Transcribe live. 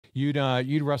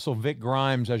you'd wrestle Vic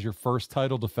Grimes as your first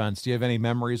title defense. Do you have any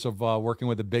memories of working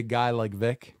with a big guy like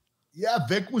Vic? Yeah,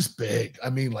 Vic was big. I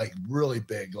mean, like really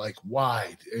big, like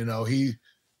wide. You know, he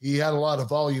had a lot of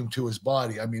volume to his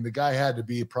body. I mean, the guy had to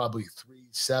be probably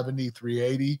 370,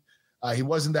 380. He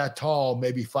wasn't that tall,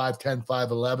 maybe 5'10",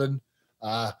 5'11",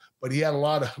 but he had a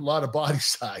lot of body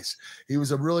size. He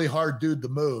was a really hard dude to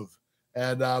move,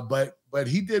 and but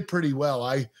he did pretty well.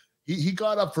 He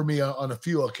got up for me on a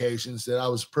few occasions that I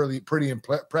was pretty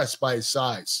impressed by his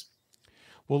size.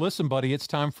 Well, listen, buddy, it's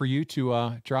time for you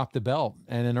to drop the belt.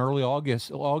 And in early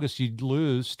August, you'd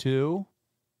lose to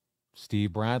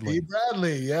Steve Bradley. Steve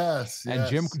Bradley, yes.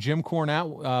 And yes. Jim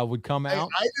Cornette would come out.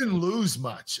 I didn't lose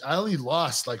much. I only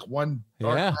lost like one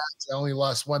match. I only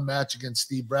lost one match against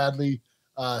Steve Bradley.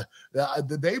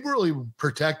 They really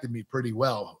protected me pretty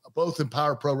well, both in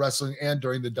Power Pro Wrestling and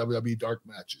during the WWE dark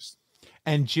matches.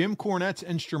 And Jim Cornette's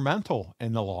instrumental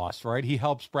in the loss, right? He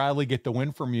helps Bradley get the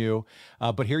win from you.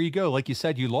 But here you go. Like you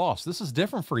said, you lost. This is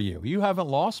different for you. You haven't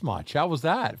lost much. How was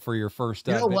that for your first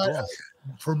You know what? loss?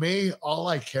 For me, all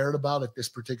I cared about at this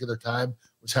particular time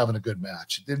was having a good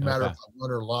match. It didn't matter if I won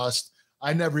or lost.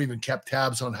 I never even kept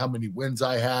tabs on how many wins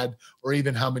I had or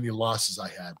even how many losses I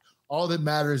had. All that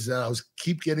matters is that I was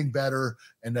keep getting better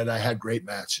and that I had great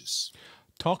matches.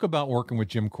 Talk about working with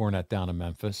Jim Cornette down in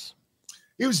Memphis.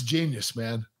 He was genius,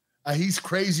 man. He's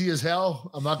crazy as hell.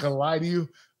 I'm not going to lie to you,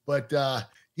 but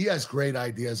he has great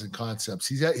ideas and concepts.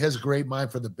 He has a great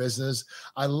mind for the business.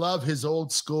 I love his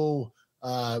old school,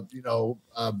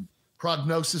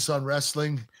 prognosis on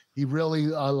wrestling. He really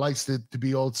likes to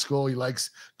be old school. He likes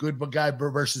good guy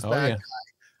versus bad guy.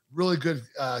 Really good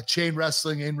chain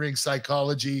wrestling, in-ring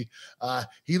psychology.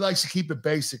 He likes to keep it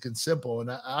basic and simple, and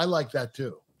I like that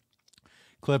too.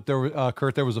 Clip,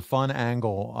 Kurt, there was a fun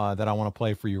angle that I want to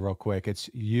play for you real quick. It's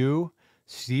you,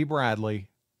 Steve Bradley,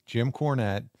 Jim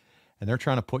Cornette, and they're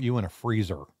trying to put you in a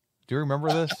freezer. Do you remember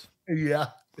this? Yeah.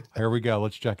 Here we go.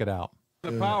 Let's check it out.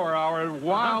 The Power Hour,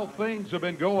 wild things have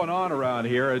been going on around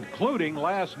here, including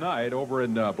last night over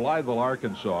in Blytheville,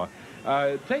 Arkansas.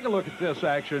 Take a look at this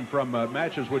action from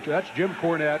matches, that's Jim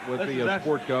Cornette with the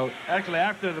sport coat. Actually,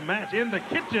 after the match, in the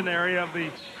kitchen area of the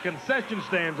concession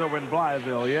stands over in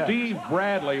Blytheville, yeah. Steve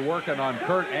Bradley working on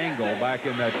Kurt Angle back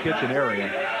in that kitchen area.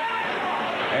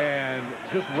 And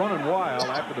just running wild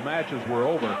after the matches were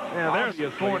over. Yeah,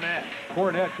 there's Cornette.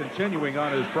 Cornette continuing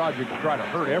on his project to try to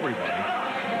hurt everybody.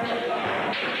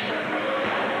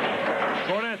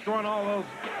 Cornette throwing all those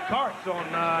carts on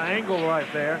Angle right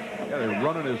there. Yeah, they're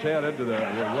running his head into the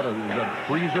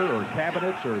freezer or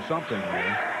cabinets or something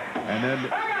there. And then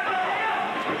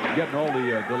getting all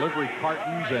the delivery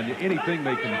cartons and anything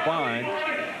they can find.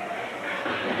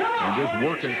 And just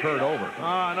working Kurt over.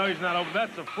 Oh, no, he's not over.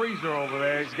 That's a freezer over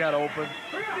there. He's got open.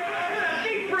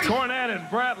 Cornette and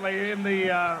Bradley in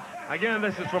the, again,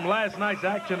 this is from last night's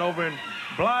action over in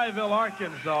Blytheville,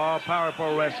 Arkansas, Power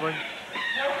Pro Wrestling.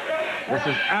 This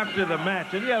is after the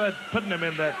match, and yeah, that's putting him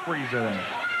in that freezer there.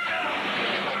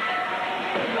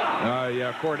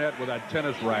 Yeah, Cornette with that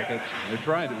tennis racket. They're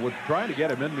trying to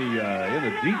get him in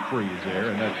the deep freeze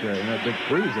there in that big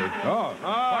freezer.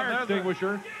 Fire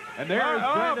extinguisher. And there's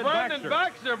Brandon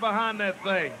Baxter behind that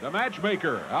thing. The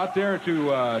matchmaker out there to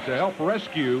help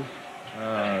rescue.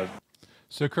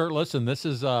 So, Kurt, listen, this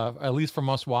is, at least from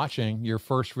us watching, your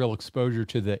first real exposure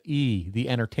to the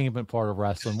entertainment part of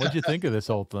wrestling. What did you think of this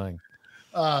whole thing?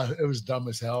 It was dumb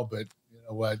as hell, but you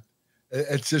know what?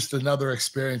 It's just another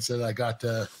experience that I got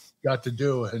to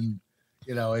do, and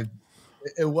you know,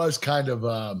 it was kind of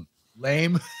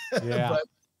lame. Yeah.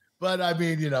 but I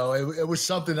mean, you know, it was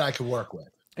something I could work with.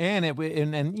 And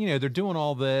you know, they're doing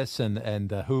all this and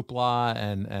the hoopla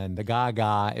and the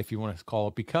gaga, if you want to call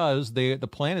it, because the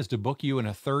plan is to book you in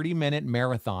a 30-minute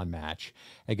marathon match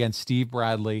against Steve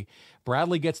Bradley.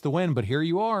 Bradley gets the win, but here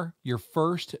you are, your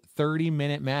first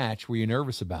 30-minute match. Were you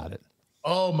nervous about it?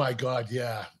 Oh my God,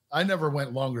 yeah. I never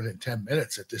went longer than 10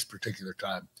 minutes at this particular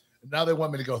time. And now they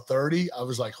want me to go 30. I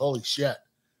was like, holy shit.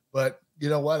 But you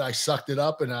know what? I sucked it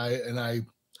up and I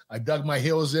dug my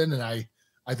heels in, and I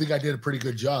think I did a pretty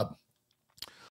good job.